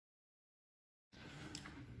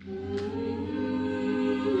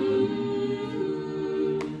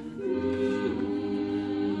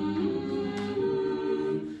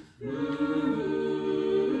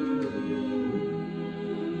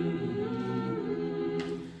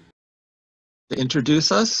to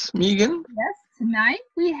introduce us, Megan? Yes, tonight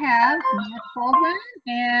we have Baldwin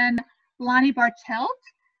and Lani Bartelt.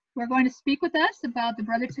 We're going to speak with us about the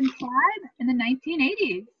Brothertown Tribe in the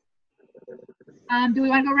 1980s. Do we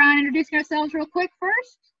want to go around introducing ourselves real quick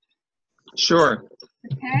first? Sure.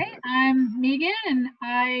 Okay, I'm Megan, and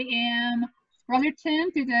I am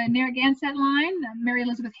Brothertown through the Narragansett line, Mary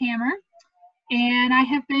Elizabeth Hammer. And I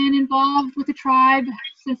have been involved with the tribe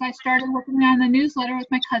since I started working on the newsletter with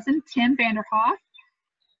my cousin, Tim Vanderhoff.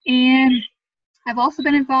 And I've also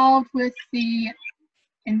been involved with the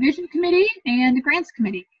Envision Committee and the Grants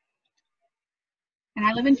Committee. And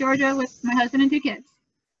I live in Georgia with my husband and 2 kids.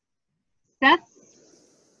 Seth?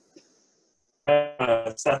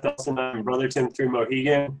 Seth Nelson, I'm Brothertown through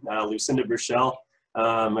Mohegan, Lucinda Burchell.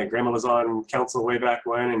 My grandma was on council way back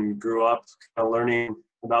when and grew up learning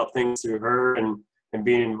about things through her and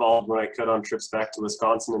being involved when I could on trips back to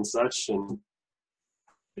Wisconsin and such. And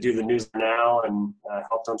I do the news now and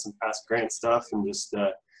helped on some past grant stuff, and just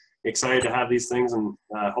excited to have these things, and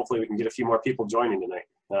hopefully we can get a few more people joining tonight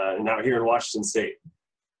and out here in Washington State.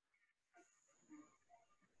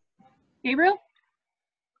 Gabriel?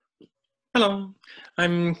 Hello,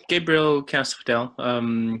 I'm Gabriel Casfidel,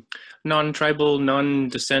 non-tribal,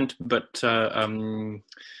 non-descent, but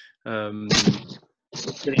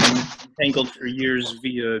getting tangled for years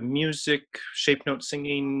via music, shape note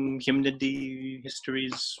singing, hymnody,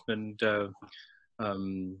 histories, and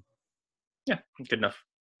yeah, good enough.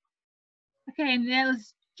 Okay, and that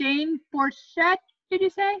was Jane Borchett, did you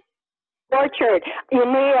say? Orchard. You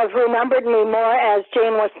may have remembered me more as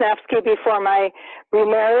Jane Wisniewski before my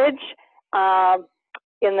remarriage.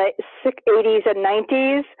 In the 80s and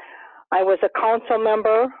 90s, I was a council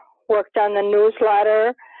member, worked on the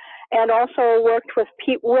newsletter, and also worked with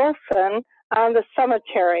Pete Wilson on the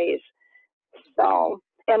cemeteries. So,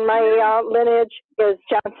 and my lineage is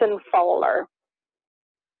Johnson Fowler.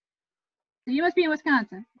 So you must be in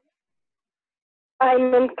Wisconsin.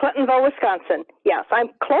 I'm in Clintonville, Wisconsin. Yes,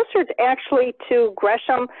 I'm closer actually to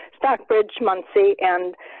Gresham, Stockbridge, Muncie,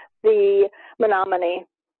 and the Menominee.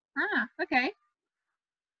 Ah, okay.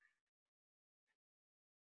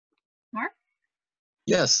 Mark?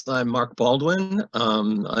 Yes, I'm Mark Baldwin.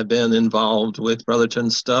 I've been involved with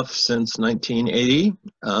Brothertown stuff since 1980.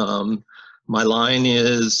 My line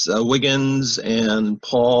is Wiggins and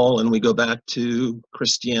Paul, and we go back to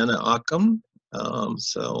Christiana Occam.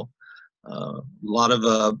 So a lot of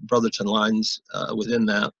Brothertown lines within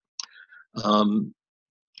that.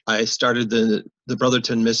 I started the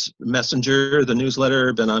Brothertown Messenger, the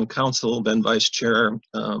newsletter, been on council, been vice chair,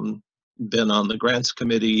 been on the grants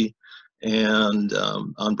committee, and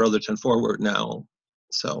on Brothertown Forward now.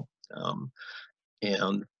 So,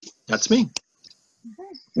 and that's me.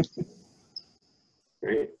 Okay.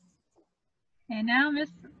 Great. And now Miss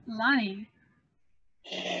Lani.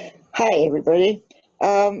 Hi, everybody.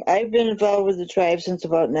 I've been involved with the tribe since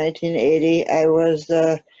about 1980. I was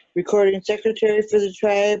the recording secretary for the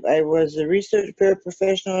tribe. I was a research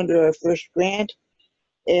paraprofessional under our first grant.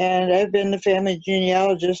 And I've been the family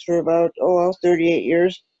genealogist for about, 38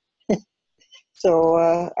 years. So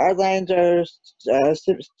our lines are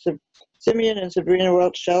Simeon and Sabrina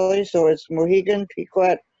Welch Shelley, so it's Mohegan,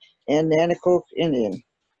 Pequot, and Nanacoke Indian.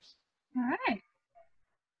 All right.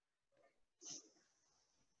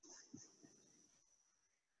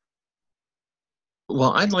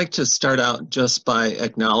 Well, I'd like to start out just by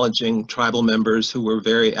acknowledging tribal members who were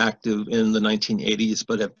very active in the 1980s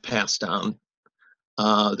but have passed on.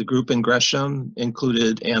 The group in Gresham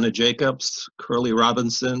included Anna Jacobs, Curly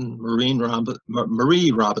Robinson,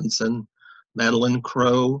 Marie Robinson, Madeline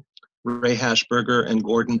Crow, Ray Hashberger, and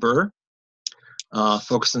Gordon Burr.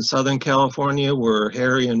 Folks in Southern California were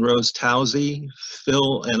Harry and Rose Towsey,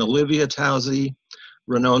 Phil and Olivia Towsey,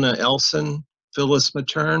 Renona Elson, Phyllis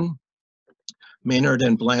Matern, Maynard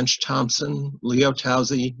and Blanche Thompson, Leo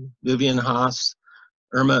Towsey, Vivian Haas,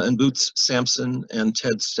 Irma and Boots Sampson, and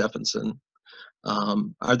Ted Stephenson.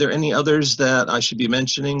 Are there any others that I should be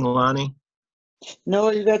mentioning, Lani? No,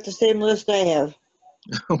 you got the same list I have.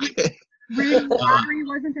 Okay. Rudy Ottery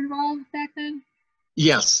wasn't involved back then?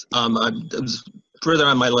 Yes, it was further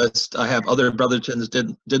on my list. I have other Brothertons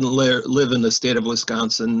didn't live in the state of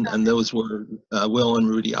Wisconsin, and those were Will and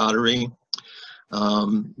Rudy Ottery.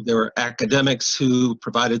 There were academics who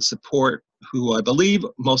provided support, who I believe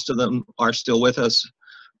most of them are still with us.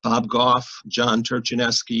 Bob Goff, John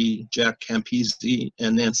Turchinesky, Jack Campisi,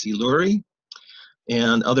 and Nancy Lurie.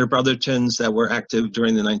 And other Brothertons that were active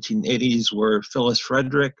during the 1980s were Phyllis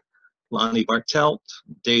Frederick, Lani Bartelt,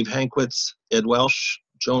 Dave Hankwitz, Ed Welsh,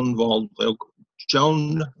 Joan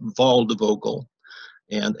Waldvogel.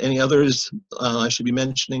 And any others I should be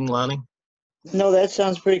mentioning, Lani? No, that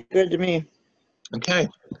sounds pretty good to me. Okay.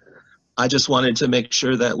 I just wanted to make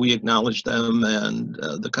sure that we acknowledge them and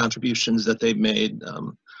the contributions that they've made.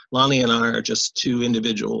 Lani and I are just two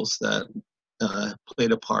individuals that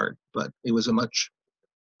played a part, but it was a much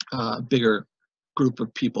bigger group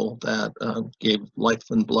of people that gave life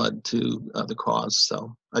and blood to the cause.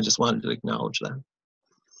 So I just wanted to acknowledge that.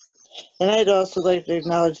 And I'd also like to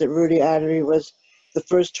acknowledge that Rudy Ottery was the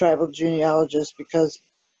first tribal genealogist, because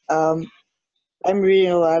I'm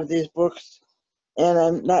reading a lot of these books and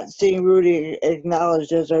I'm not seeing Rudy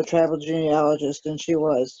acknowledged as our tribal genealogist, and she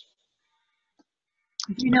was.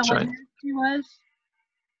 Do you know That's what right. year she was?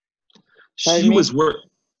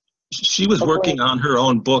 She was Okay. working on her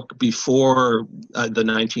own book before the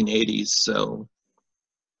 1980s. So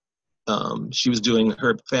she was doing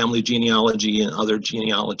her family genealogy and other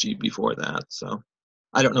genealogy before that. So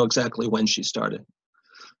I don't know exactly when she started.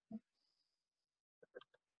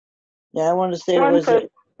 Yeah, I want to say it One was. person.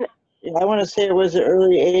 I want to say it was the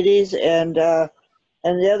early '80s, and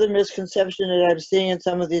the other misconception that I'm seeing in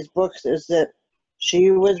some of these books is that she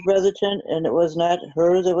was Brotherton, and it was not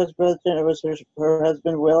her that was Brotherton. It was her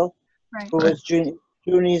husband Will, Right. who was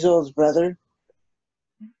Junie's old brother.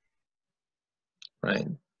 Right.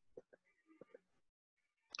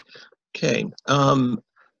 Okay.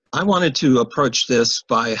 I wanted to approach this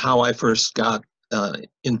by how I first got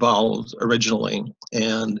involved originally.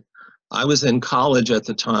 And I was in college at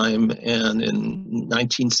the time, and in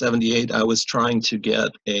 1978, I was trying to get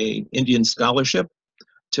an Indian scholarship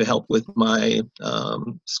to help with my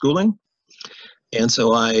schooling. And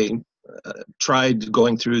so I tried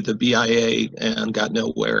going through the BIA and got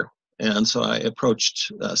nowhere. And so I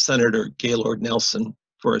approached Senator Gaylord Nelson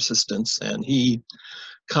for assistance, and he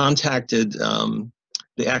contacted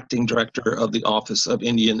the acting director of the Office of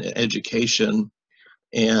Indian Education,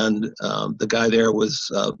 and the guy there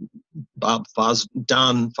was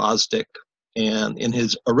Don Fosdick. And in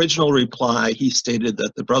his original reply, he stated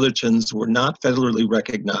that the Brothertons were not federally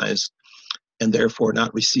recognized and therefore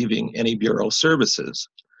not receiving any Bureau services.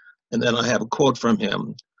 And then I have a quote from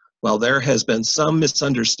him. While there has been some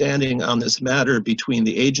misunderstanding on this matter between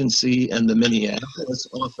the agency and the Minneapolis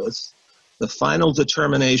office, the final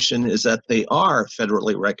determination is that they are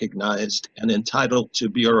federally recognized and entitled to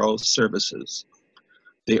Bureau services.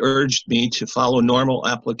 They urged me to follow normal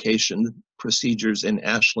application procedures in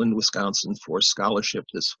Ashland, Wisconsin for scholarship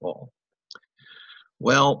this fall.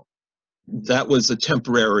 Well, that was a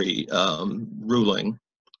temporary ruling.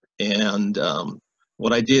 And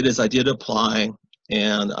what I did is I did apply,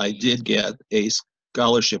 and I did get a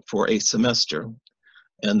scholarship for a semester.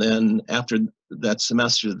 And then after that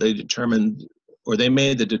semester, they determined, or they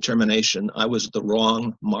made the determination, I was the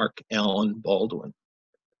wrong Mark Allen Baldwin.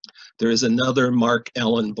 There is another Mark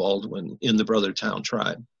Allen Baldwin in the Brothertown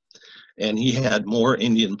Tribe, and he had more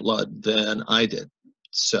Indian blood than I did.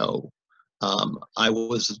 So I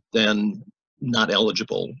was then not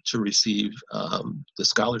eligible to receive the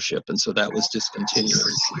scholarship, and so that was discontinued.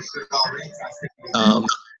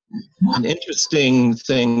 An interesting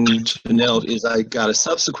thing to note is I got a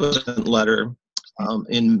subsequent letter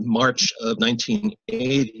in March of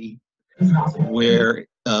 1980 where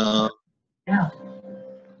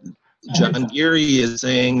John Geary is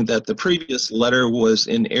saying that the previous letter was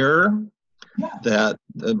in error, that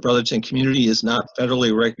the Brotherton community is not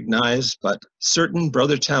federally recognized, but certain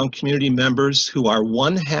Brothertown community members who are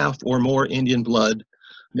 1/2 or more Indian blood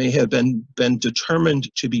may have been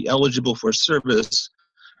determined to be eligible for service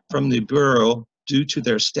from the Bureau due to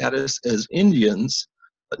their status as Indians,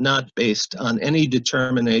 but not based on any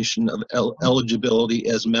determination of eligibility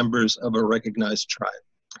as members of a recognized tribe.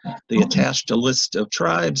 They attached a list of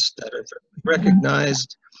tribes that are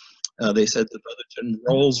recognized. They said the Brotherton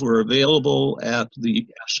roles were available at the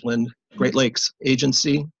Ashland Great Lakes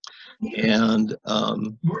Agency, and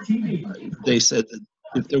they said that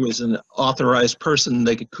if there was an authorized person,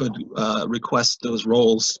 they could request those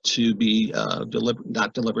roles to be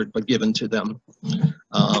not delivered, but given to them.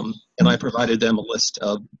 And I provided them a list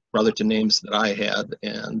of Brotherton names that I had,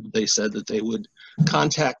 and they said that they would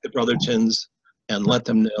contact the Brothertons and let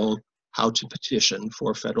them know how to petition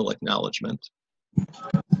for federal acknowledgement.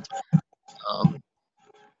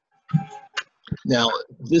 Now,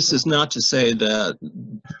 this is not to say that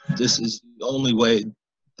this is the only way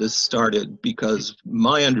this started, because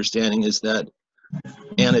my understanding is that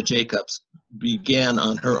Anna Jacobs began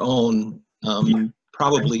on her own,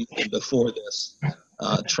 probably before this,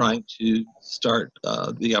 trying to start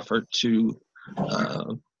the effort to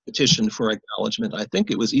petition for acknowledgement. I think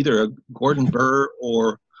it was either Gordon Burr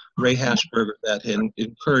or Ray Hashberger that had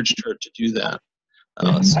encouraged her to do that.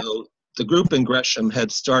 So the group in Gresham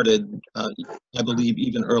had started, I believe,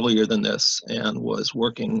 even earlier than this, and was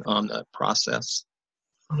working on that process.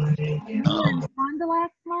 You were in Fond du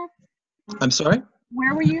Lac, Mark? I'm sorry?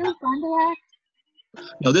 Where were you? Fond du Lac?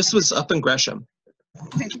 No, this was up in Gresham.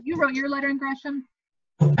 Okay, so you wrote your letter in Gresham?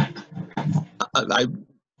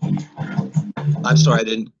 I'm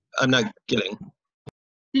sorry, I'm not getting.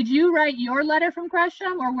 Did you write your letter from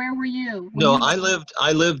Gresham, or where were you? No, I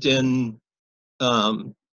lived in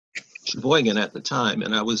Sheboygan at the time,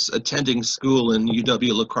 and I was attending school in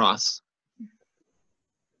UW La Crosse.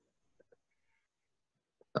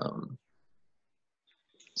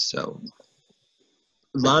 So,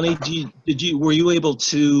 Lani, were you able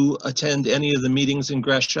to attend any of the meetings in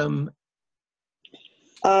Gresham?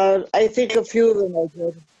 I think a few of them I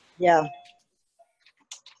did. Yeah.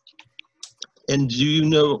 And do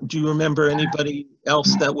you remember anybody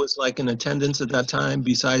else that was like in attendance at that time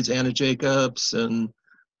besides Anna Jacobs and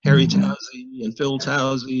Harry Towsey and Phil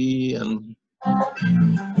Towsey and?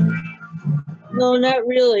 No, not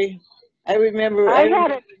really. I remember. I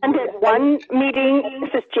had attended one meeting,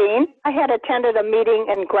 this is Jane. I had attended a meeting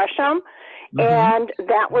in Gresham, and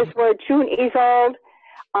that was where June Easold,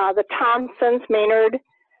 the Thompsons, Maynard,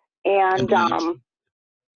 and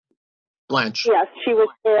Blanche. Yes, she was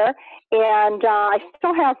there. And I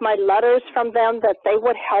still have my letters from them that they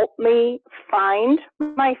would help me find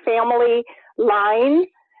my family line.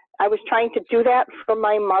 I was trying to do that for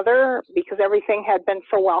my mother because everything had been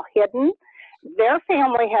so well hidden. Their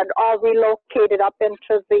family had all relocated up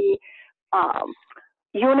into the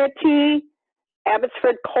Unity,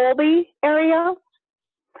 Abbotsford, Colby area.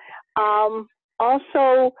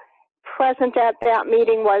 Also present at that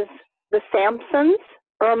meeting was the Sampsons,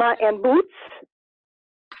 Irma and Boots.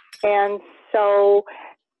 And so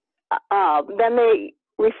then they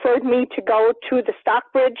referred me to go to the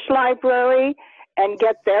Stockbridge Library and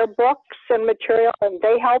get their books and material, and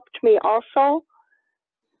they helped me also.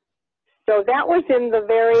 So that was in the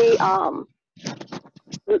very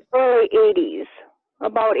early 80s,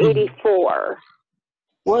 about 84.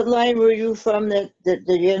 What line were you from that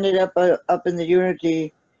you ended up in the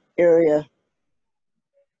Unity area?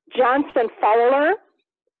 Johnson Fowler.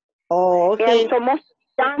 Oh, okay. And so most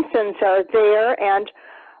Johnsons are there, and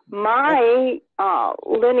my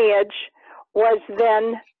lineage was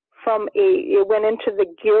then from it went into the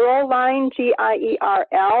Gierl line,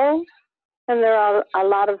 Gierl, and there are a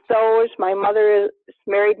lot of those. My mother's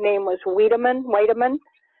married name was Wiedemann,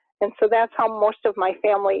 and so that's how most of my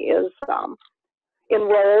family is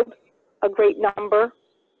enrolled, a great number,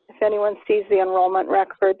 if anyone sees the enrollment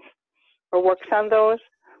records or works on those.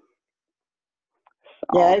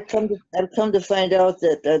 Yeah, I've come to find out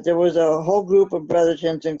that there was a whole group of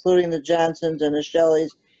Brothertons, including the Johnsons and the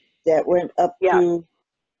Shelleys, that went up to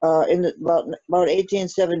about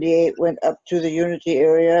 1878, went up to the Unity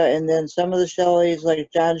area, and then some of the Shelleys, like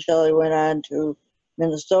John Shelley, went on to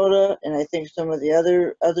Minnesota, and I think some of the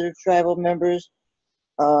other tribal members,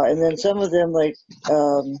 and then some of them, like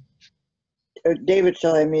David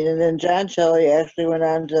Shelley, and then John Shelley actually went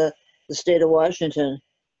on to the state of Washington.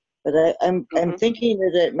 But I'm thinking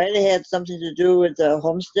that it might have had something to do with the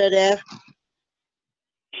Homestead Act.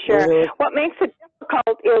 Sure. What makes it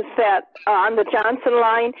difficult is that on the Johnson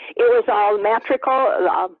line, it was all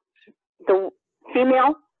matrical, the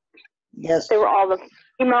female. Yes. They were all the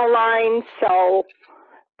female lines, so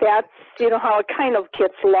that's, how it kind of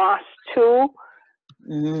gets lost too.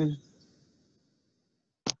 Mm-hmm.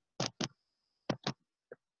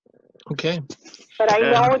 Okay. But I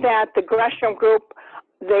know that the Gresham group,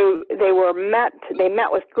 they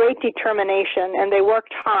met with great determination, and they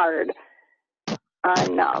worked hard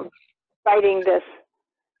on fighting this.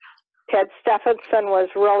 Ted Stephenson was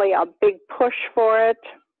really a big push for it.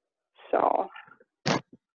 So.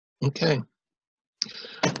 Okay.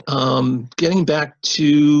 Getting back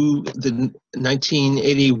to the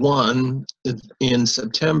 1981, in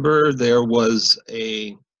September, there was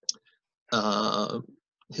a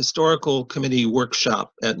historical committee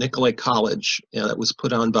workshop at Nicolay College that was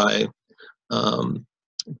put on by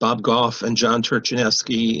Bob Goff and John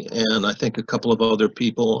Turchinesky, and I think a couple of other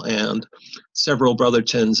people, and several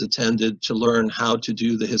Brothertons attended to learn how to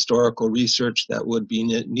do the historical research that would be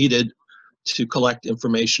needed to collect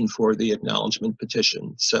information for the acknowledgement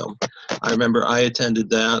petition. So I remember I attended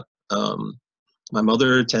that. My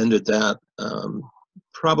mother attended that.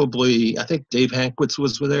 Probably, I think Dave Hankwitz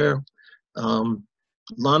was there.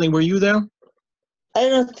 Lani, were you there? I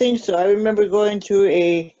don't think so. I remember going to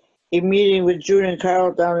a meeting with June and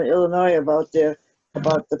Carl down in Illinois about the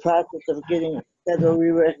process of getting federal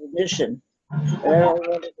re-recognition. But I don't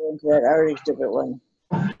remember going to that art exhibit one.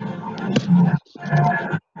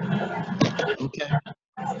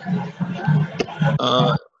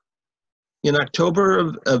 In October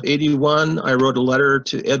of 81, I wrote a letter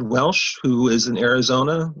to Ed Welsh, who is in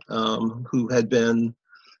Arizona, who had been,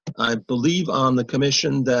 I believe, on the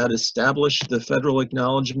commission that established the federal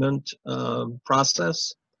acknowledgement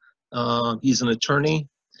process. He's an attorney,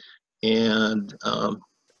 and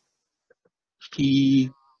he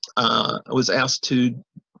was asked to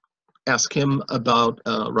ask him about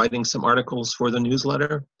writing some articles for the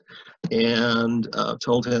newsletter, and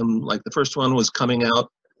told him, like, the first one was coming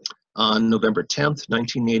out on November 10th,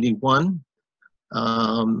 1981.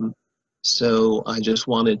 So I just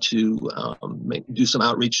wanted to do some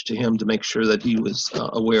outreach to him to make sure that he was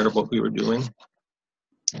aware of what we were doing.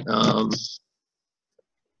 I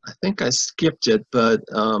think I skipped it, but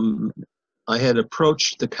I had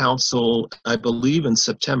approached the council, I believe in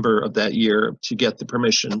September of that year, to get the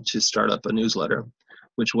permission to start up a newsletter,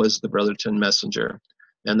 which was the Brothertown Messenger,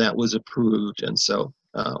 and that was approved. And so,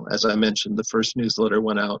 as I mentioned, the first newsletter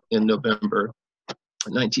went out in November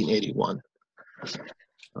 1981.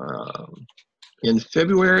 In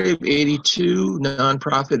February of 82,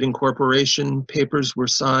 nonprofit incorporation papers were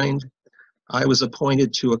signed. I was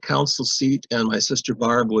appointed to a council seat, and my sister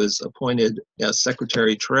Barb was appointed as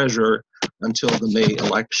secretary treasurer until the May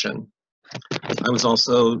election. I was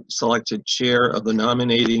also selected chair of the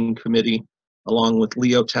nominating committee, along with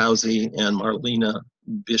Leo Towsey and Marlena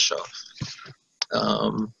Bischoff.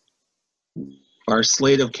 Our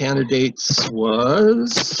slate of candidates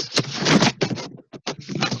was,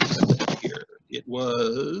 it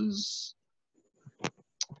was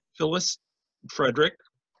Phyllis Frederick,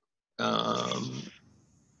 it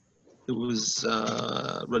was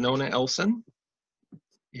Renona Elson,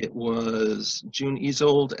 it was June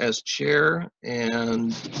Easold as chair,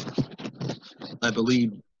 and I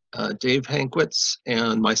believe Dave Hankwitz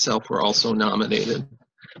and myself were also nominated.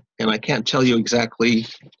 And I can't tell you exactly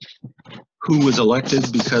who was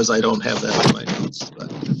elected because I don't have that in my notes, but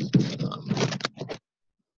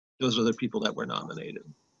those are the people that were nominated.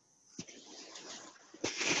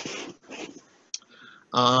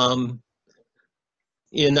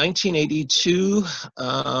 In 1982,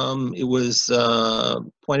 it was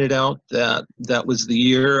pointed out that that was the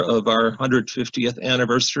year of our 150th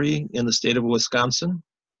anniversary in the state of Wisconsin.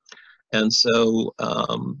 And so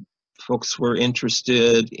folks were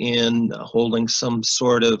interested in holding some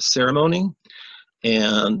sort of ceremony.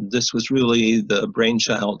 And this was really the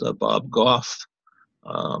brainchild of Bob Goff.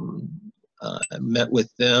 I met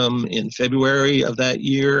with them in February of that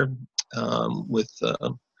year with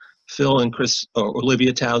Phil and Chris, or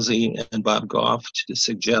Olivia Towsey and Bob Goff, to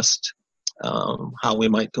suggest how we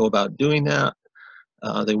might go about doing that.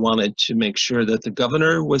 They wanted to make sure that the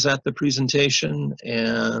governor was at the presentation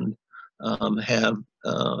and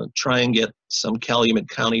try and get some Calumet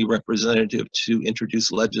County representative to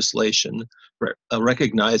introduce legislation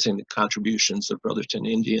recognizing the contributions of Brothertown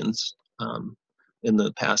Indians in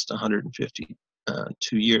the past 150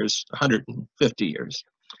 years.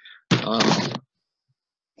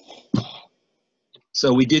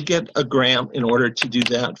 So we did get a grant in order to do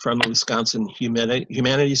that from the Wisconsin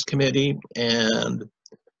Humanities Committee, and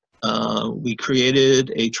we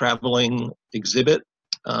created a traveling exhibit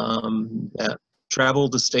that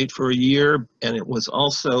traveled the state for a year, and it was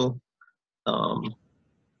also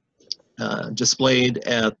displayed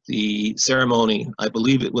at the ceremony. I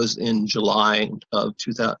believe it was in July of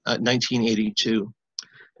 1982.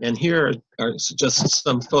 And here are just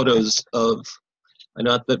some photos of, I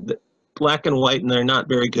know that black and white, and they're not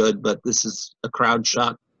very good, but this is a crowd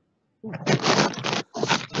shot.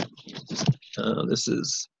 This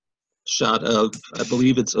is a shot of, I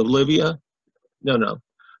believe it's Olivia. No,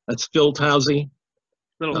 that's Phil Towsey.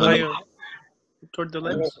 A little higher toward the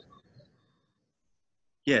lens.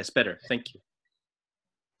 Yes, better. Thank you.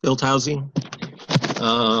 Phil Towsey.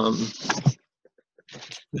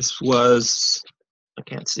 This was, I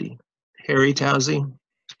can't see, Harry Towsey.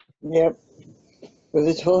 Yep, with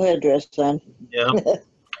his full headdress on. Yeah.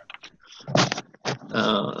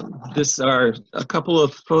 This are a couple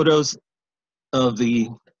of photos of the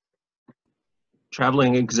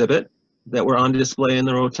traveling exhibit that were on display in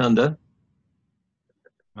the rotunda.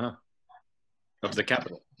 Wow. Of the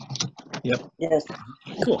Capitol. Yep. Yes.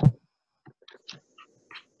 Cool.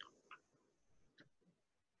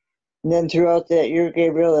 And then throughout that year,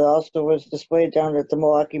 Gabriel, it also was displayed down at the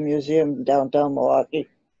Milwaukee Museum, downtown Milwaukee.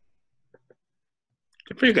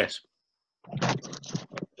 Good for you guys.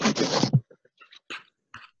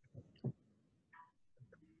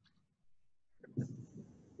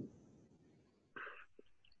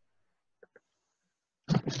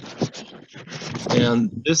 And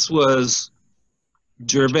this was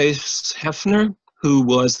Gervais Hefner, who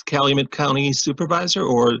was the Calumet County supervisor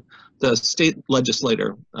or the state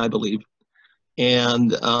legislator, I believe.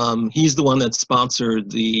 And he's the one that sponsored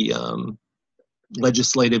the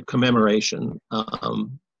legislative commemoration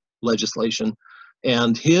legislation.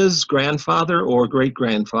 And his grandfather or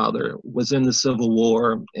great-grandfather was in the Civil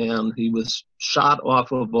War, and he was shot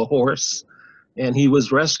off of a horse, and he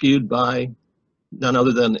was rescued by none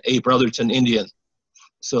other than a Brothertown Indian.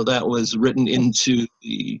 So that was written into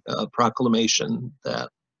the proclamation that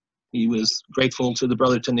he was grateful to the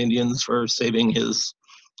Brothertown Indians for saving his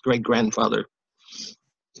great-grandfather.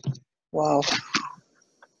 Wow.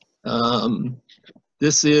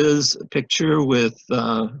 This is a picture with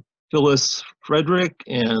Phyllis Frederick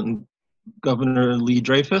and Governor Lee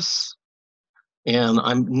Dreyfus. And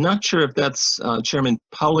I'm not sure if that's Chairman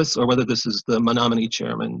Paulus or whether this is the Menominee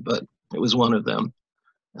chairman, but it was one of them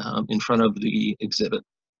in front of the exhibit.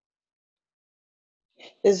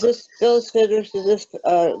 Is this Phyllis Frederick? Is this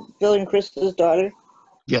Bill and Krista's daughter?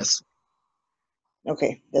 Yes.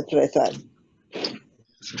 Okay, that's what I thought.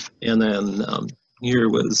 And then here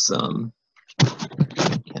was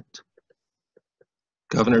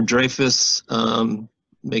Governor Dreyfus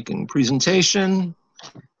making presentation,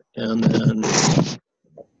 and then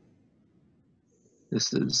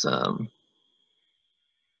this is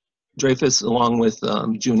Dreyfus along with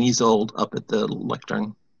June Easold up at the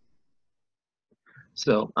lectern.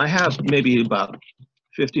 So I have maybe about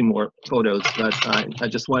 50 more photos, but I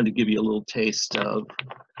just wanted to give you a little taste of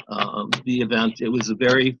the event. It was a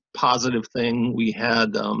very positive thing. We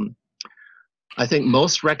had, I think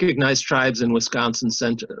most recognized tribes in Wisconsin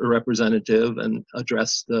sent a representative and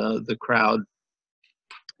addressed the crowd.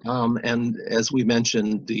 And as we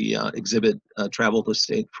mentioned, the exhibit traveled the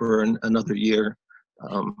state for another year.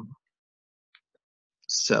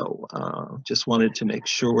 So just wanted to make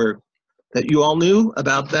sure that you all knew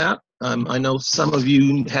about that. I know some of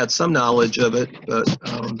you had some knowledge of it, but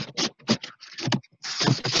I'm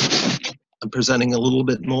presenting a little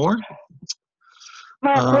bit more.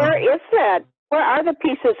 Mark, where is that? Where are the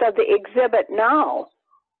pieces of the exhibit now?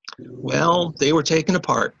 Well, they were taken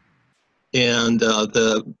apart, and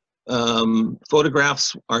the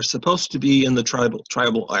photographs are supposed to be in the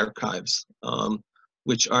tribal archives,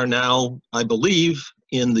 which are now, I believe,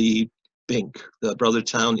 in the BINC, the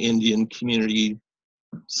Brothertown Indian Community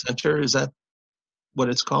Center. Is that what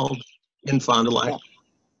it's called? In Fond du Lac?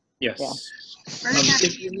 Yes. Yeah.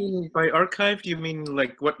 If you mean by archive, do you mean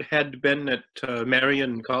like what had been at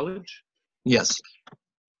Marion College? Yes.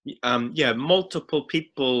 Yeah, multiple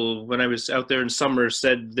people when I was out there in summer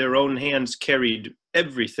said their own hands carried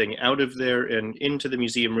everything out of there and into the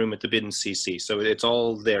museum room at the BIN CC. So it's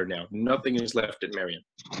all there now. Nothing is left at Marion.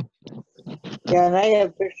 Yeah, and I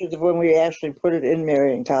have pictures of when we actually put it in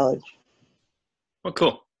Marion College. Oh,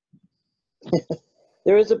 cool.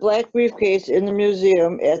 There is a black briefcase in the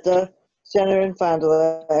museum at the center in Fond du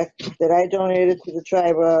Lac that I donated to the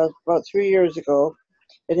tribe about 3 years ago.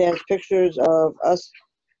 It has pictures of us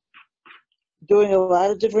doing a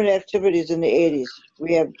lot of different activities in the 80s.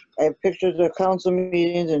 I have pictures of council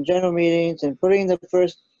meetings and general meetings and putting the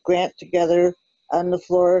first grant together on the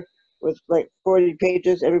floor with like 40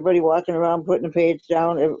 pages, everybody walking around putting a page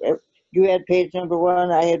down. You had page number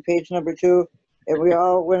 1, I had page number 2, and we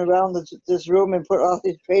all went around this room and put all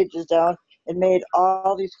these pages down and made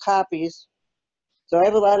all these copies. So I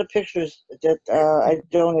have a lot of pictures that I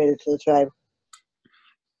donated to the tribe.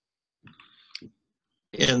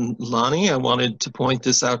 And Lani, I wanted to point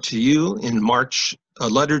this out to you. In March, a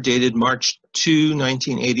letter dated March 2,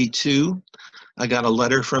 1982, I got a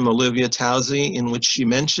letter from Olivia Towsey in which she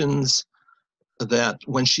mentions that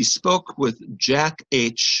when she spoke with Jack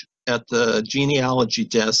H. at the genealogy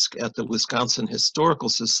desk at the Wisconsin Historical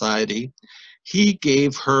Society, he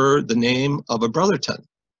gave her the name of a Brothertown.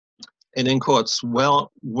 And in quotes,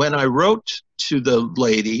 well, when I wrote to the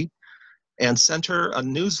lady and sent her a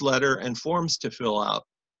newsletter and forms to fill out,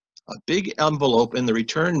 a big envelope in the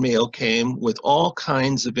return mail came with all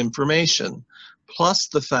kinds of information, plus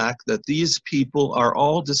the fact that these people are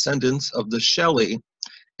all descendants of the Shelley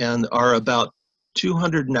and are about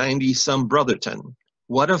 290 some Brothertown.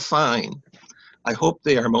 What a find. I hope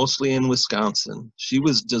they are mostly in Wisconsin. She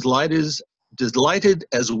was delighted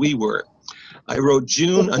as we were. I wrote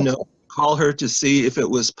June a note to call her to see if it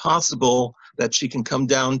was possible that she can come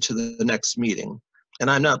down to the next meeting.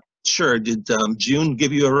 And I'm not sure, did June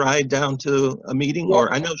give you a ride down to a meeting? Yep.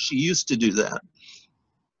 Or I know she used to do that.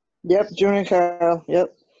 Yep, June and Carl,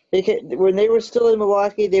 yep. When they were still in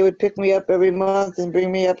Milwaukee, they would pick me up every month and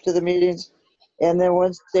bring me up to the meetings. And then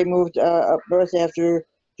once they moved up north after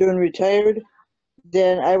June retired,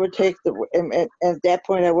 then I would take and at that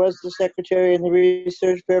point I was the secretary and the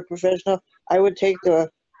research paraprofessional. I would take the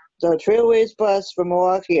Trailways bus from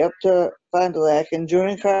Milwaukee up to Fond du Lac, and June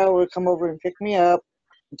and Carl would come over and pick me up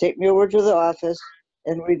and take me over to the office,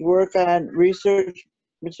 and we'd work on research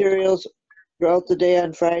materials throughout the day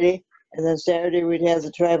on Friday, and then Saturday we'd have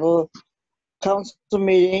the tribal council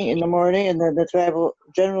meeting in the morning, and then the tribal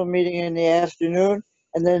general meeting in the afternoon,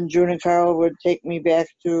 and then June and Carl would take me back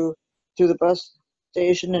to the bus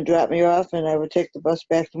station and drop me off, and I would take the bus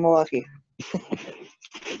back to Milwaukee.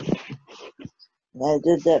 And I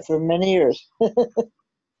did that for many years.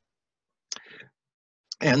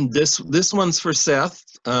 And this one's for Seth.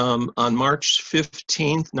 On March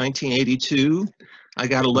 15th, 1982, I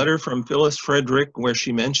got a letter from Phyllis Frederick where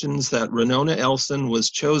she mentions that Renona Elson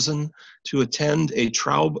was chosen to attend a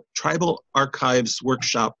tribal archives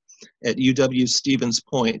workshop at UW Stevens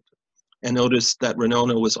Point, and noticed that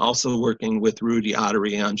Renona was also working with Rudy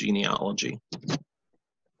Ottery on genealogy.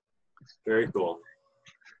 Very cool.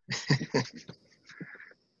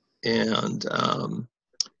 And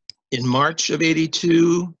in March of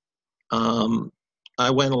 '82, I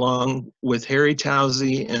went along with Harry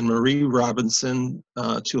Towsey and Marie Robinson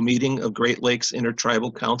to a meeting of Great Lakes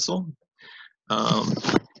Intertribal Council.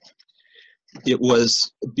 It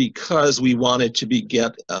was because we wanted to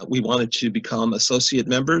become associate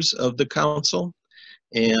members of the council,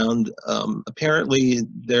 and apparently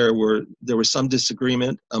there was some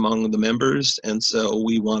disagreement among the members, and so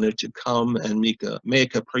we wanted to come and make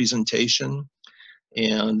a presentation.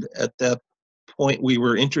 And at that point, we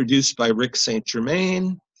were introduced by Rick St.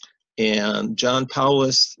 Germain, and John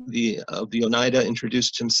Paulus of the Oneida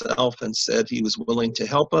introduced himself and said he was willing to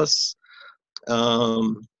help us.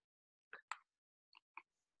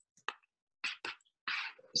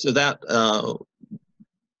 So that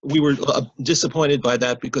we were disappointed by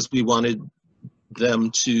that because we wanted them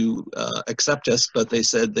to accept us, but they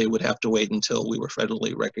said they would have to wait until we were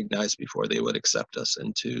federally recognized before they would accept us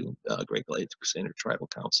into Great Lakes Intertribal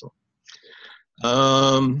Council.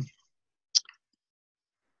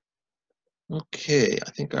 Okay, I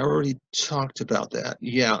think I already talked about that.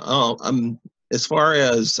 Yeah, as far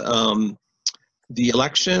as the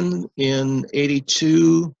election in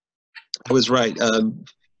 '82, I was right.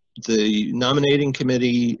 The nominating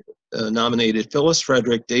committee nominated Phyllis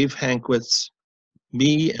Frederick, Dave Hankwitz,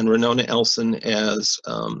 me, and Renona Elson as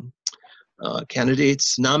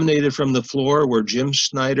candidates. Nominated from the floor were Jim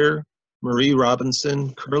Schneider, Marie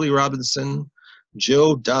Robinson, Curly Robinson,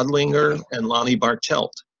 Joe Dodlinger, and Lani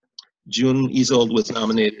Bartelt. June Easold was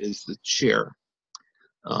nominated as the chair.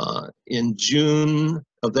 In June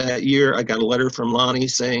of that year, I got a letter from Lani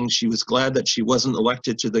saying she was glad that she wasn't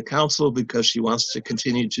elected to the council because she wants to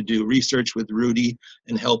continue to do research with Rudy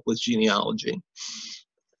and help with genealogy.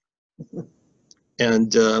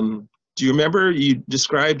 And do you remember you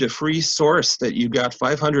described a free source that you got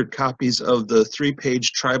 500 copies of the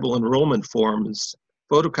 3-page tribal enrollment forms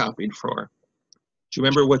photocopied for? Do you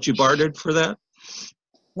remember what you bartered for that?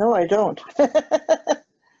 No, I don't.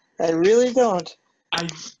 I really don't. I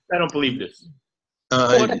don't believe this.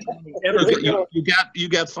 You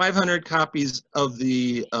got 500 copies of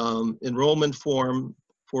the enrollment form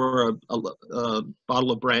for a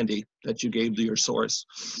bottle of brandy that you gave to your source.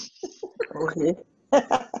 Okay.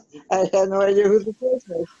 I had no idea who the source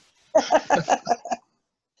was.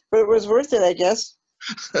 But it was worth it, I guess.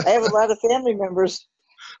 I have a lot of family members,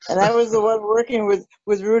 and I was the one working with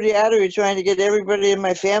Rudy Ottery trying to get everybody in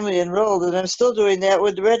my family enrolled, and I'm still doing that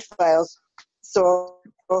with the Red Files. So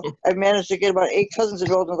I managed to get about 8 cousins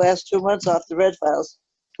enrolled in the last 2 months off the Red Files.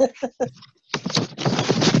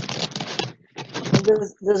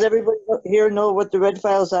 Does everybody here know what the Red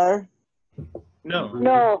Files are? No.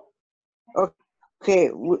 No. Okay,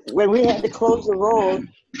 when we had to close the roll,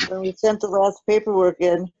 when we sent the last paperwork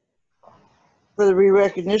in for the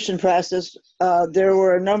re-recognition process, there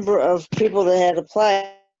were a number of people that had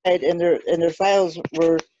applied, and their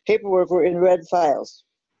paperwork were in red files.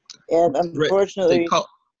 And unfortunately,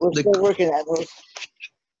 we're still working on those.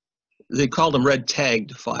 They called them red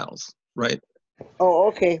tagged files, right? Oh,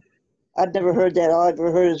 okay. I've never heard that. All I've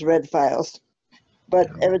ever heard is red files. But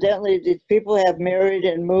evidently, the people have married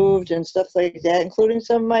and moved and stuff like that, including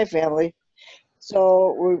some of my family.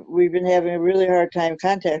 So we've been having a really hard time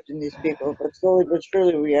contacting these people. But slowly but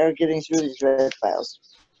surely, we are getting through these red files.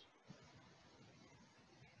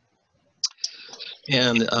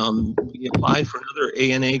 And we applied for another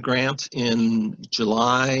ANA grant in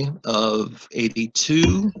July of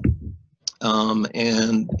 '82.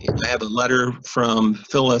 And I have a letter from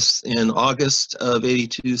Phyllis in August of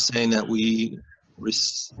 '82 saying that we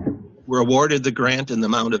were awarded the grant in the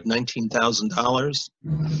amount of $19,000.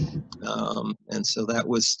 And so that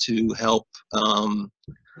was to help,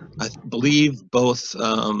 I believe, both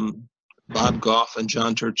Bob Goff and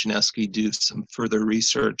John Turchineski do some further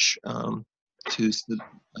research to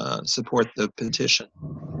support the petition.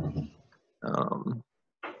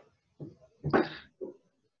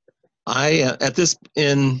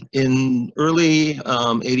 In early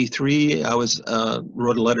 '83, I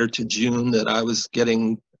wrote a letter to June that I was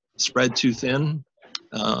getting spread too thin,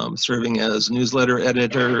 serving as newsletter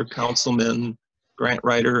editor, councilman, grant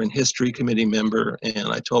writer, and history committee member. And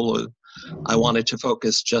I told her I wanted to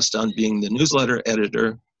focus just on being the newsletter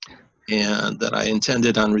editor, and that I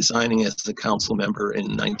intended on resigning as a council member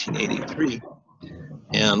in 1983.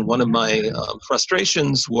 And one of my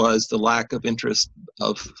frustrations was the lack of interest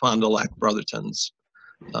of Fond du Lac Brothertons.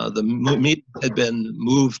 The meeting had been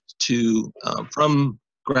moved from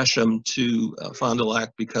Gresham to Fond du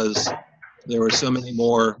Lac because there were so many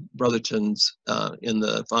more Brothertons in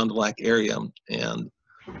the Fond du Lac area. And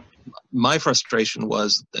my frustration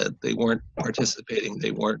was that they weren't participating,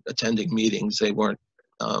 they weren't attending meetings, they weren't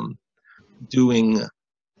doing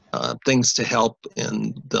things to help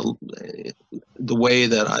in the way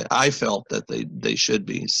that I felt that they should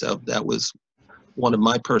be. So that was one of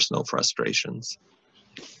my personal frustrations.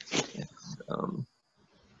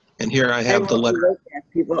 And here I have the letter. Right back,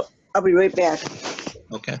 people. I'll be right back.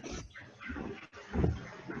 Okay.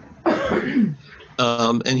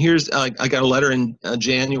 And here's, I got a letter in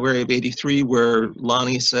January of '83 where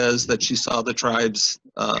Lani says that she saw the tribe's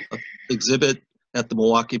exhibit at the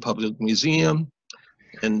Milwaukee Public Museum.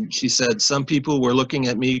 And she said, some people were looking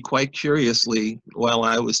at me quite curiously while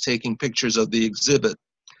I was taking pictures of the exhibit.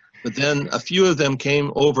 But then a few of them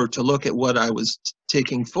came over to look at what I was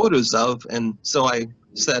taking photos of. And so I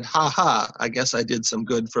said, ha ha, I guess I did some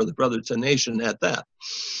good for the Brotherton Nation at that.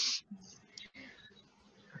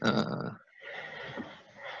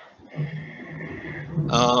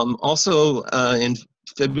 Also, in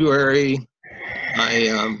February,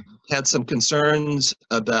 I had some concerns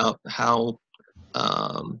about how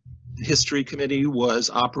the history committee was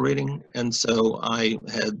operating, and so I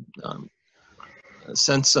had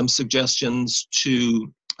sent some suggestions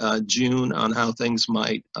to June on how things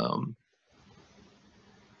might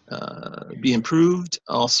be improved.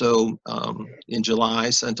 Also, in July, I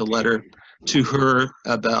sent a letter to her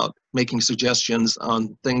about making suggestions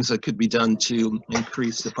on things that could be done to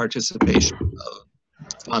increase the participation of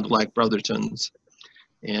Fond du Lac Brothertons.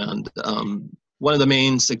 And one of the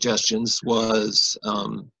main suggestions was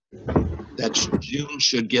that June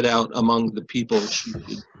should get out among the people. She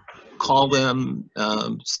should call them,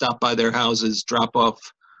 stop by their houses, drop off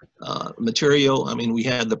material. I mean, we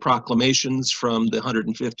had the proclamations from the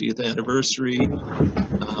 150th anniversary.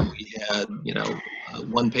 We had, you know, a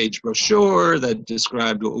one-page brochure that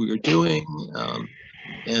described what we were doing.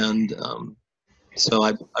 So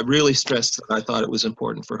I really stressed that I thought it was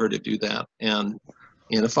important for her to do that. And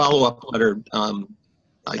in a follow-up letter,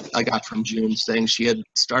 I got from June saying she had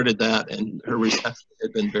started that and her reception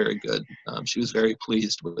had been very good. She was very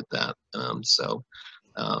pleased with that.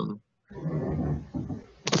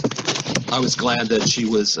 I was glad that she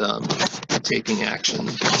was taking action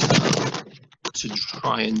to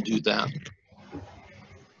try and do that.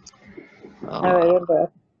 All right, I'm back.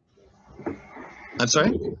 I'm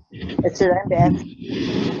sorry? I said I'm back.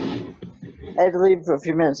 I had to leave for a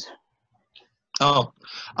few minutes. Oh,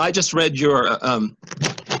 I just read your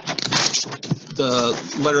the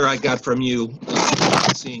letter I got from you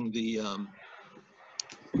seeing the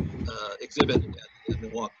exhibit at the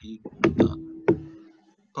Milwaukee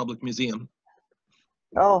Public Museum.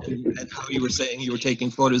 Oh. And how you were saying you were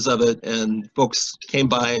taking photos of it, and folks came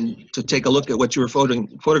by and to take a look at what you were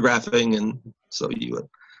photographing, and so you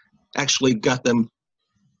actually got them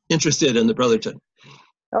interested in the Brotherton.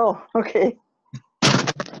 Oh, okay.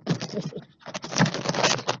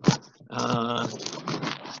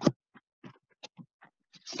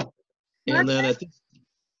 And then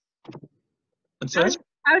I'm sorry?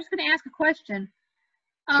 I was going to ask a question.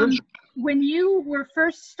 Sure. When you were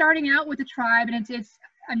first starting out with the tribe, and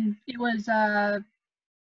it was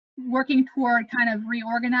working toward kind of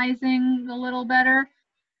reorganizing a little better,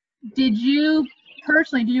 did you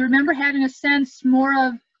personally, do you remember having a sense more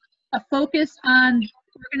of a focus on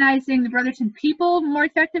organizing the Brotherton people more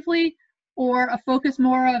effectively, or a focus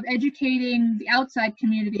more of educating the outside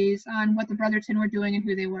communities on what the Brotherton were doing and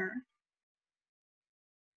who they were?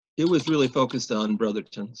 It was really focused on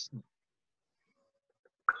Brothertons.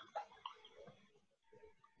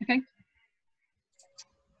 Okay.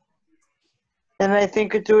 And I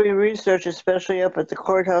think doing research, especially up at the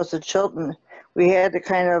courthouse at Chilton, we had to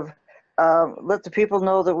kind of let the people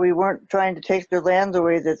know that we weren't trying to take their lands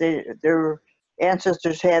away that their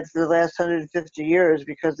ancestors had for the last 150 years,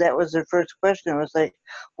 because that was their first question. It was like,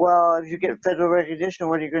 well, if you get federal recognition,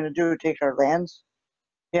 what are you going to do? Take our lands?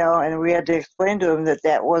 You know, and we had to explain to them that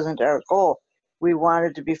that wasn't our goal. We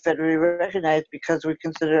wanted to be federally recognized because we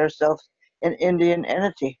consider ourselves an Indian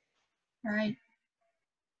entity. Right.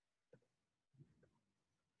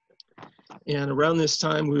 And around this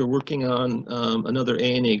time, we were working on another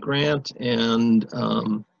A&A grant, and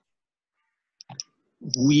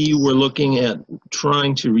we were looking at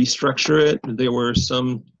trying to restructure it. There were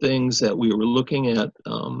some things that we were looking at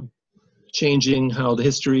changing how the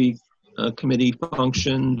history committee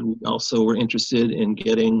functioned. We also were interested in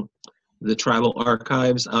getting the tribal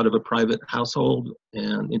archives out of a private household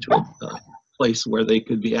and into a place where they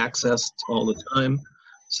could be accessed all the time.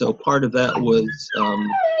 So part of that was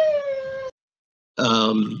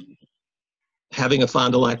having a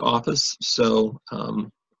Fond du Lac office. So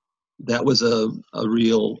that was a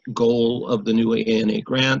real goal of the new A&A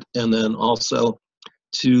grant. And then also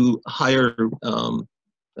to hire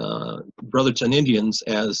Brothertown Indians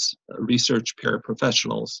as research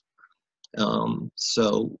paraprofessionals.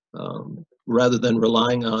 Rather than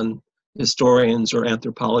relying on historians or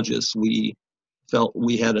anthropologists, we felt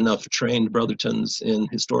we had enough trained Brothertons in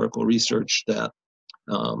historical research that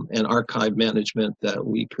and archive management that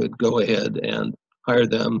we could go ahead and hire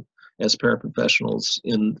them as paraprofessionals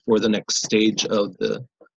for the next stage of the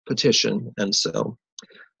petition. And so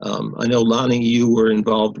I know, Lani, you were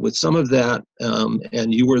involved with some of that,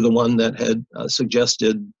 and you were the one that had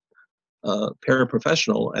suggested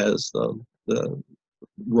paraprofessional as the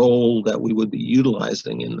role that we would be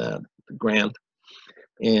utilizing in that grant.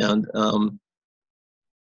 And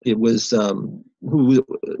it was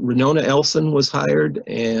Renona Elson was hired,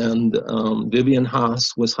 and Vivian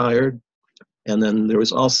Haas was hired. And then there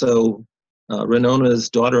was also Renona's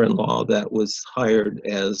daughter-in-law that was hired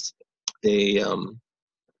as a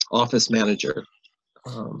office manager.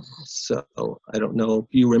 So I don't know if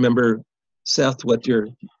you remember, Seth, what your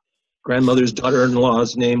grandmother's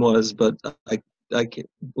daughter-in-law's name was, but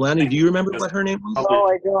Lani, do you remember what her name was? No,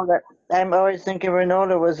 I don't. I'm always thinking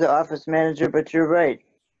Renona was the office manager, but you're right.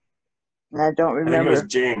 I don't remember. I think it was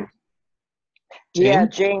Jane. Yeah,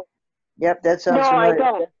 Jane. Yep, that sounds familiar. No,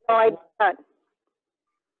 I don't. No, I don't.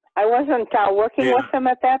 I wasn't working with them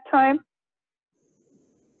at that time.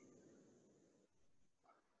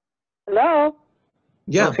 Hello?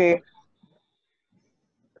 Yeah. Okay.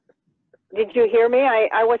 Did you hear me?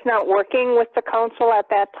 I was not working with the council at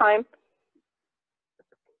that time.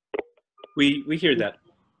 We hear that.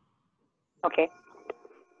 Okay.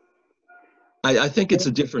 I think it's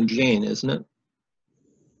a different Jane, isn't it?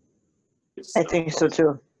 I think so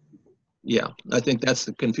too. Yeah, I think that's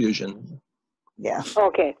the confusion. Yeah.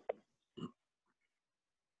 Okay.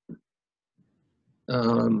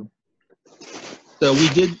 So we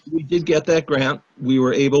did get that grant. We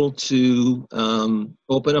were able to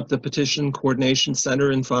open up the Petition Coordination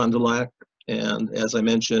Center in Fond du Lac, and as I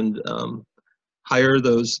mentioned, hire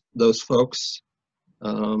those folks.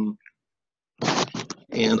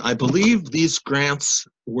 And I believe these grants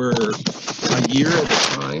were a year at a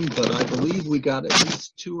time, but I believe we got at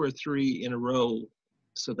least 2 or 3 in a row,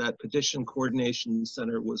 so that Petition Coordination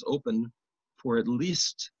Center was open for at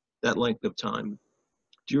least that length of time.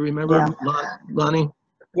 Do you remember, Lani?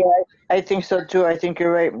 Yeah, I think so too. I think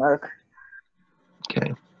you're right, Mark.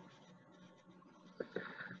 Okay.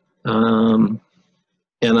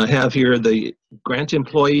 And I have here the grant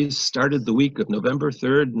employees started the week of November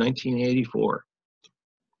 3rd, 1984.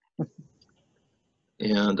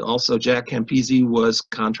 And also Jack Campisi was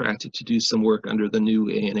contracted to do some work under the new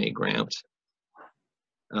A&A grant.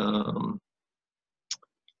 I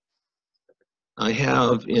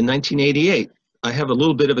have in 1988, I have a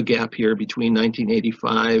little bit of a gap here between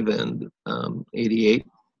 1985 and 88.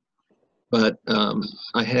 But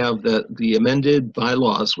I have that the amended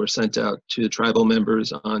bylaws were sent out to tribal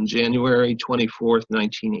members on January 24th,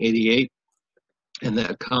 1988, and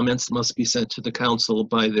that comments must be sent to the council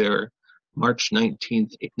by their March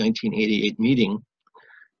 19th, 1988 meeting.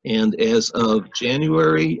 And as of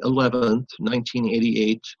January 11th,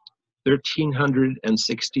 1988,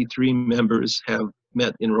 1,363 members have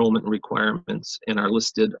met enrollment requirements and are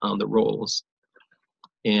listed on the rolls.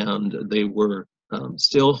 And they were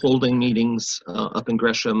still holding meetings up in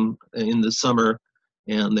Gresham in the summer,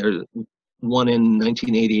 and there one in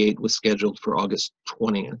 1988 was scheduled for August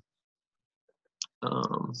 20th.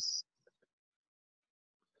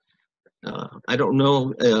 I don't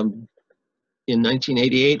know, in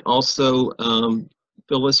 1988 also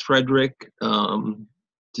Phyllis Frederick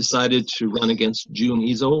decided to run against June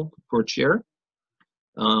Ezel for chair.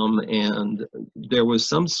 And there was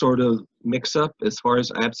some sort of mix-up as far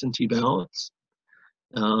as absentee ballots.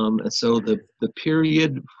 And so the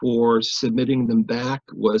period for submitting them back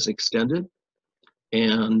was extended.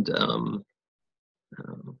 And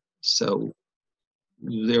so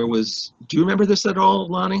there was, do you remember this at all,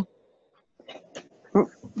 Lani?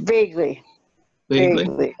 Vaguely.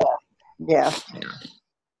 Vaguely? Yeah.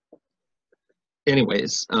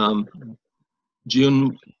 Anyways,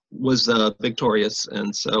 June was victorious,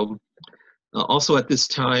 and so also at this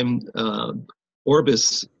time,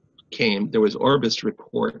 Orbis came. There was Orbis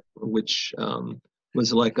report, which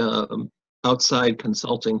was like a outside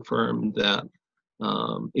consulting firm that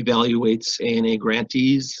evaluates A&A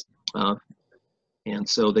grantees, and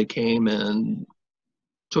so they came and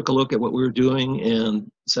took a look at what we were doing and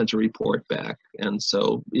sent a report back, and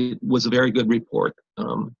so it was a very good report.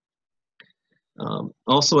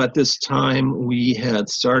 Also at this time, we had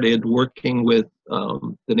started working with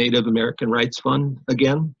the Native American Rights Fund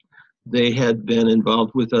again. They had been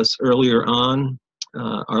involved with us earlier on.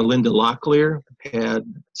 Our Linda Locklear had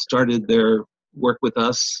started their work with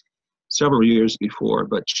us several years before,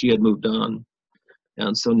 but she had moved on.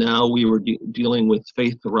 And so now we were dealing with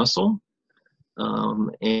Faith Russell,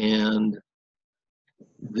 and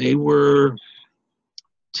they were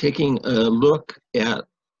taking a look at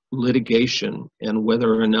litigation and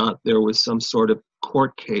whether or not there was some sort of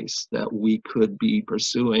court case that we could be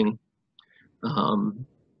pursuing.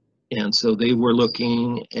 And so they were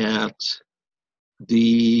looking at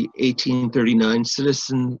the 1839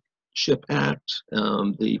 Citizenship Act,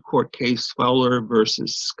 the court case Fowler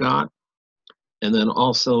versus Scott, and then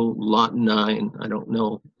also Lot 9. I don't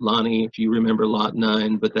know, Lani, if you remember Lot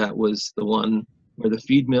 9, but that was the one where the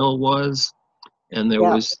feed mill was. And there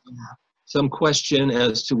was some question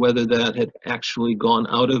as to whether that had actually gone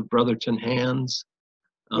out of Brotherton hands.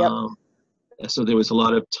 So there was a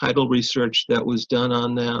lot of title research that was done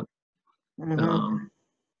on that.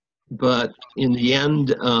 But in the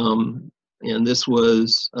end, and this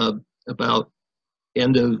was about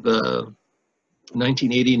end of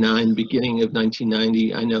 1989, beginning of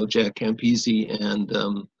 1990, I know Jack Campisi and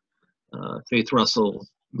Faith Russell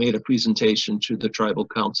made a presentation to the tribal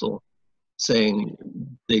council saying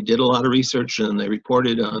they did a lot of research and they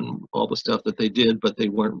reported on all the stuff that they did, but they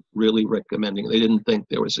weren't really recommending. They didn't think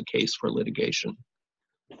there was a case for litigation.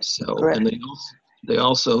 So, and they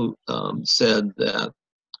also said that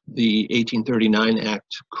the 1839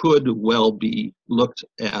 Act could well be looked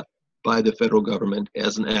at by the federal government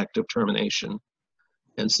as an act of termination.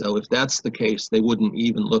 And so if that's the case, they wouldn't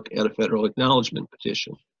even look at a federal acknowledgement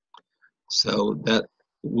petition. So that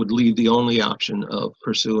would leave the only option of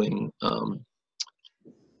pursuing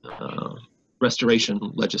restoration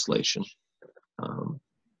legislation.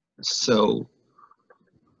 So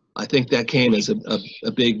I think that came as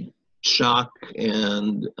a big shock,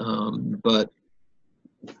 and but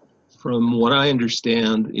from what I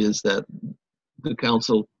understand is that the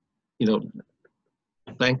council,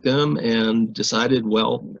 thanked them and decided,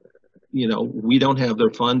 well, we don't have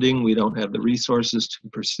their funding, we don't have the resources to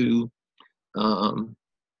pursue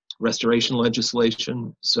restoration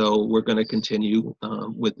legislation, so we're going to continue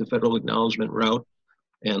with the federal acknowledgement route,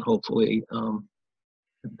 and hopefully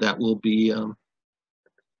that will be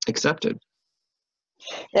accepted.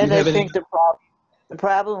 And I think the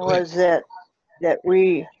problem was that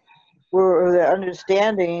we were the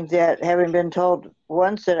understanding that, having been told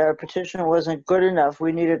once that our petition wasn't good enough,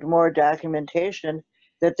 we needed more documentation,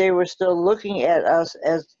 that they were still looking at us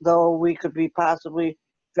as though we could be possibly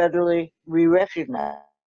federally re-recognized.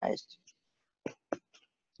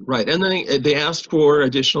 Right, and then they asked for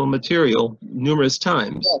additional material numerous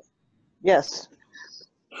times. Yes.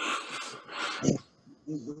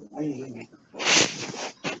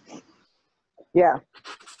 Yeah.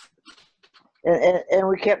 And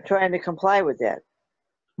we kept trying to comply with that.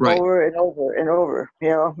 Right. Over and over and over.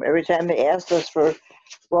 Every time they asked us for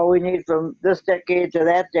what we need from this decade to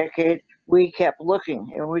that decade, we kept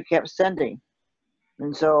looking and we kept sending.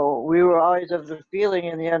 And so we were always of the feeling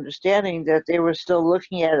and the understanding that they were still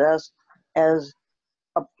looking at us as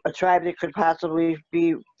a tribe that could possibly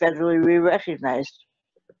be federally re-recognized.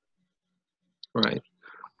 Right.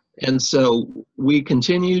 And so we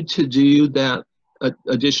continued to do that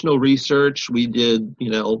additional research. We did,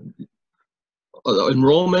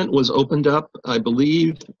 enrollment was opened up, I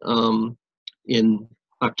believe, in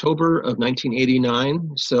October of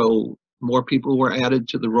 1989. So more people were added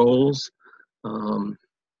to the rolls.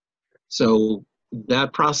 So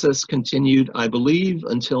that process continued, I believe,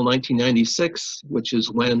 until 1996, which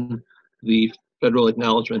is when the federal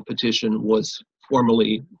acknowledgement petition was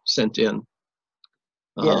formally sent in.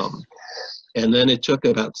 Yes. And then it took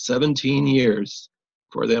about 17 years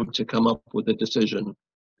for them to come up with a decision,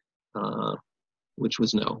 which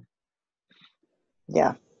was no.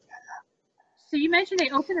 Yeah. So you mentioned they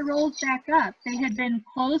opened the rolls back up. They had been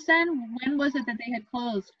closed then? When was it that they had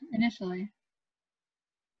closed initially?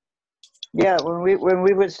 Yeah, when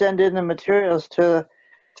we would send in the materials for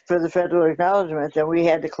the federal acknowledgement, then we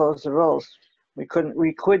had to close the rolls. We could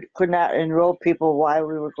not enroll people while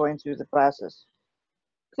we were going through the process.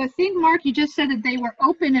 So I think, Mark, you just said that they were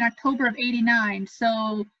open in October of '89.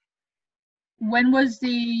 So when was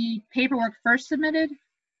the paperwork first submitted?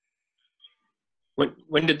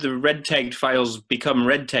 When did the red tagged files become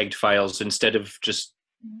red tagged files instead of just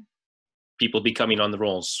people becoming on the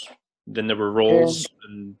rolls? Then there were rolls,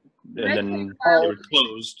 and then they were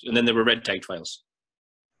closed, and then there were red tagged files.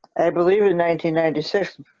 I believe in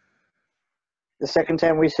 1996, the second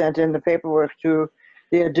time we sent in the paperwork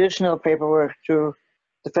the additional paperwork to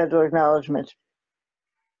the federal acknowledgement.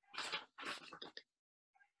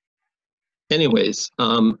 Anyways,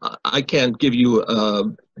 I can't give you a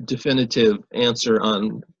definitive answer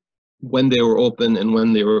on when they were open and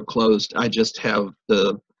when they were closed. I just have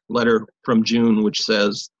the letter from June, which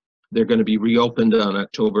says they're going to be reopened on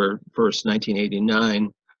October 1st,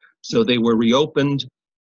 1989. So they were reopened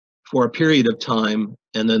for a period of time,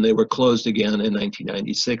 and then they were closed again in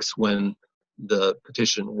 1996 when the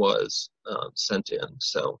petition was sent in.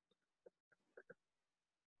 So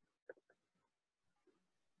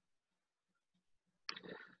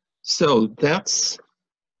that's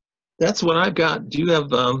what I've got. Do you have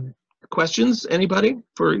questions, anybody,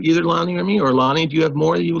 for either Lani or me? Or Lani, do you have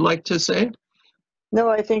more you would like to say? No,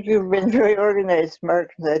 I think you've been very organized,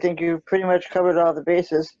 Mark. I think you've pretty much covered all the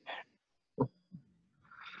bases.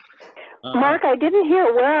 Mark, I didn't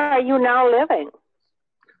hear, where are you now living?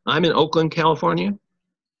 I'm in Oakland, California.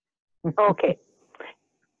 Okay.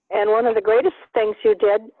 And one of the greatest things you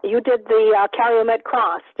did the Calumet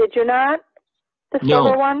Cross, did you not? The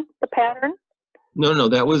silver one, the pattern? No,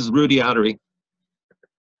 that was Rudy Ottery.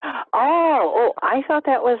 Oh, I thought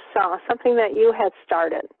that was something that you had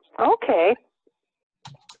started. Okay.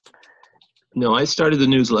 No, I started the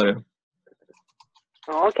newsletter.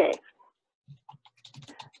 Okay.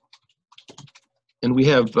 And we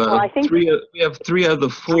have three of the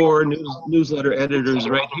four newsletter editors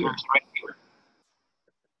right here.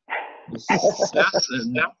 Seth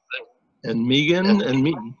and Megan and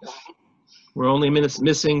me. We're only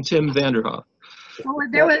missing Tim Vanderhoff. Well,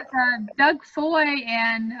 there was Doug Foy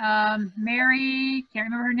and Mary, can't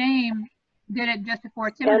remember her name, did it just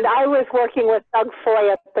before Tim. And I was working with Doug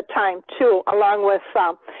Foy at the time too, along with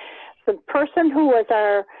the person who was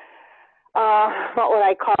our, what would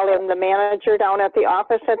I call him, the manager down at the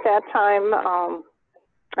office at that time.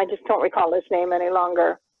 I just don't recall his name any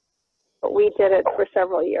longer. But we did it for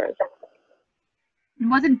several years. It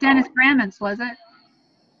wasn't Dennis Grammons, was it?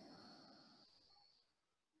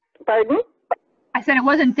 Pardon? I said it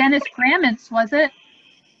wasn't Dennis Grammons, was it?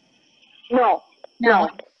 No.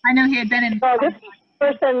 I know he had been in. So this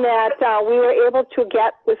person that we were able to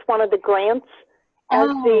get with one of the grants as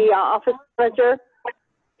the office manager.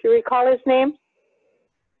 Do you recall his name?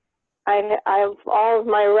 I have all of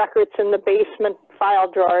my records in the basement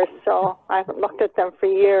file drawers, so I haven't looked at them for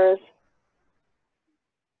years.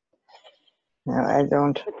 No, I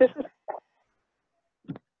don't. But this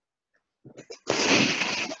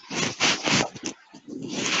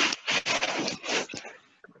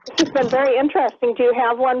has been very interesting. Do you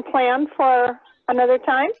have one planned for another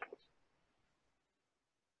time?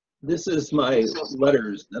 This is my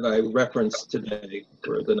letters that I referenced today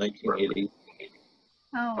for the 1980s.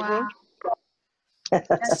 Oh, wow.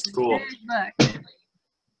 That's cool.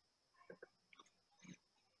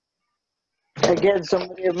 Again, so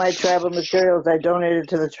many of my tribal materials I donated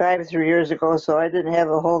to the tribe 3 years ago, so I didn't have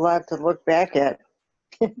a whole lot to look back at.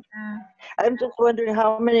 I'm just wondering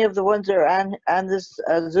how many of the ones that are on this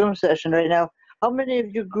Zoom session right now, how many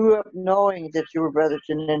of you grew up knowing that you were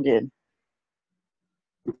Brothertown Indian?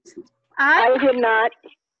 I did not.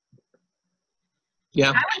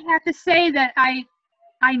 Yeah. I would have to say that I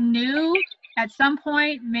knew at some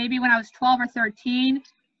point, maybe when I was 12 or 13,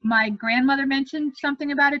 my grandmother mentioned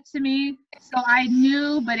something about it to me. So I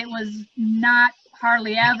knew, but it was not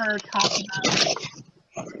hardly ever talked about.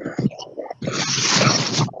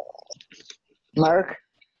 Mark?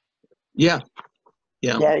 Yeah.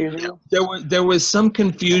 Yeah, you do? There was some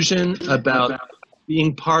confusion about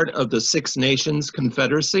being part of the Six Nations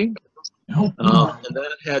Confederacy. And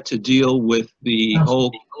that had to deal with the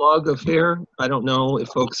whole Kellogg affair. I don't know if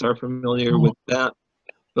folks are familiar with that.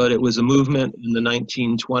 but it was a movement in the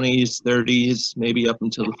 1920s, 30s, maybe up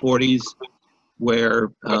until the 40s,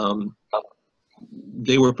 where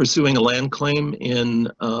they were pursuing a land claim in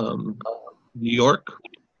New York,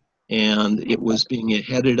 and it was being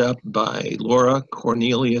headed up by Laura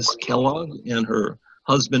Cornelius Kellogg and her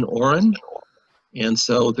husband Orrin. And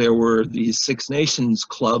so there were these Six Nations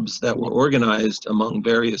clubs that were organized among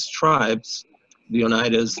various tribes, the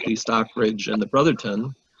Oneidas, the Stockbridge, and the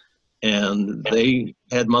Brothertown, and they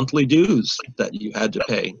had monthly dues that you had to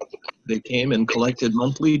pay. They came and collected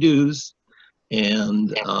monthly dues, and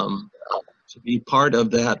to be part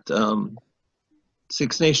of that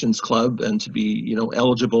Six Nations Club and to be,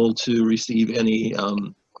 eligible to receive any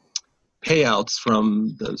payouts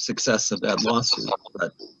from the success of that lawsuit.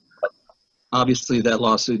 But obviously that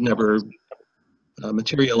lawsuit never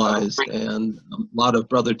materialized, and a lot of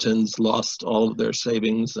Brothertons lost all of their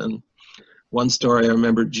savings. And one story I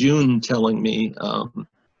remember June telling me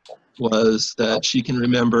was that she can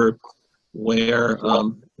remember where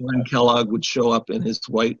Warren Kellogg would show up in his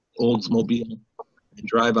white Oldsmobile and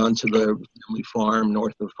drive onto the family farm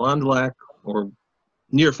north of Fond du Lac, or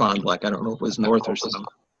near Fond du Lac. I don't know if it was north or south.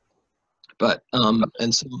 But,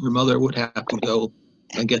 and so her mother would have to go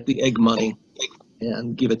and get the egg money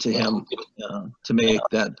and give it to him to make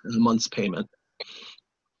that month's payment.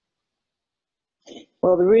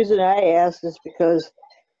 Well, the reason I asked is because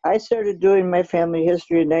I started doing my family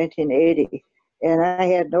history in 1980, and I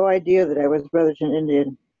had no idea that I was Brotherton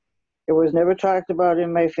Indian. It was never talked about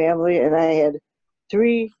in my family, and I had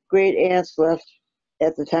 3 great aunts left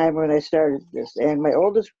at the time when I started this. And my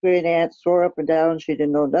oldest great aunt swore up and down she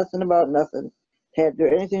didn't know nothing about nothing, had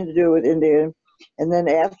anything to do with Indian. And then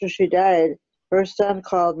after she died, her son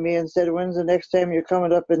called me and said, "When's the next time you're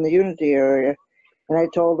coming up in the Unity area?" And I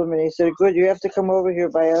told him, and he said, "Good, you have to come over here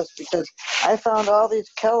by us," because I found all these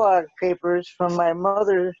Kellogg papers from my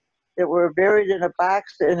mother that were buried in a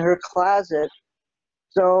box in her closet.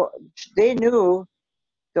 So they knew,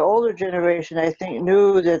 the older generation, I think,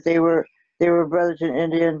 knew that they were Brotherton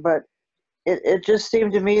Indian, but it just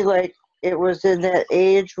seemed to me like it was in that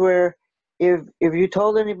age where if you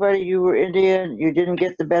told anybody you were Indian, you didn't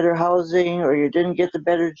get the better housing, or you didn't get the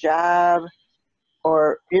better job,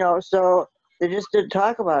 or, so they just didn't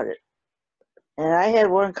talk about it. And I had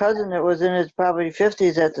one cousin that was in his probably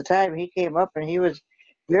 50s at the time. He came up and he was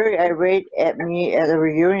very irate at me at a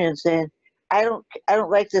reunion saying, I don't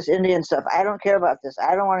like this Indian stuff. I don't care about this.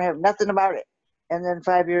 I don't want to have nothing about it." And then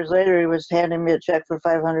 5 years later, he was handing me a check for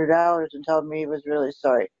 $500 and telling me he was really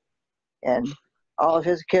sorry. And all of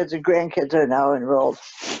his kids and grandkids are now enrolled.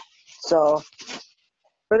 So,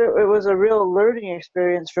 but it was a real learning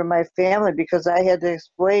experience for my family, because I had to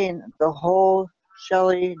explain the whole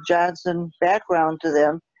Shelley Johnson background to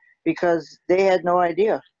them, because they had no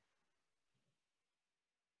idea.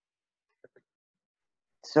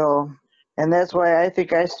 So, and that's why I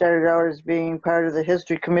think I started out as being part of the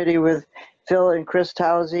history committee with Phil and Chris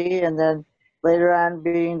Towsey, and then later on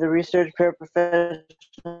being the research paraprofessional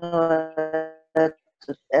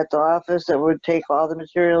at the office that would take all the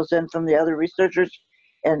materials in from the other researchers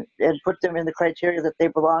and put them in the criteria that they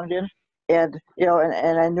belonged in. And,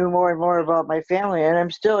 and I knew more and more about my family, and I'm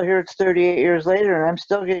still here. It's 38 years later, and I'm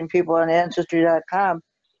still getting people on Ancestry.com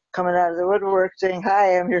coming out of the woodwork saying,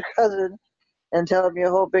 "Hi, I'm your cousin," and telling me a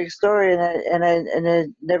whole big story, and I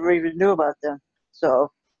never even knew about them.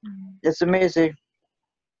 So it's amazing.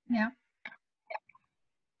 Yeah.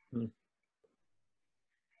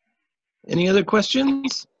 Any other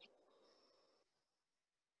questions?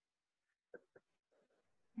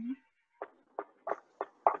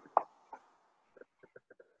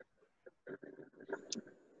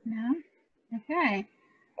 No? Okay.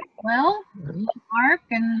 Well, Mark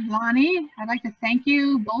and Lani, I'd like to thank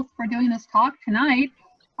you both for doing this talk tonight.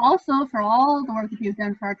 Also for all the work that you've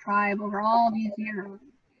done for our tribe over all these years.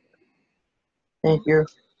 Thank you.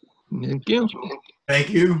 Thank you. Thank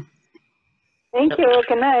you. Thank you.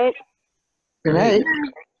 Good night. Good night.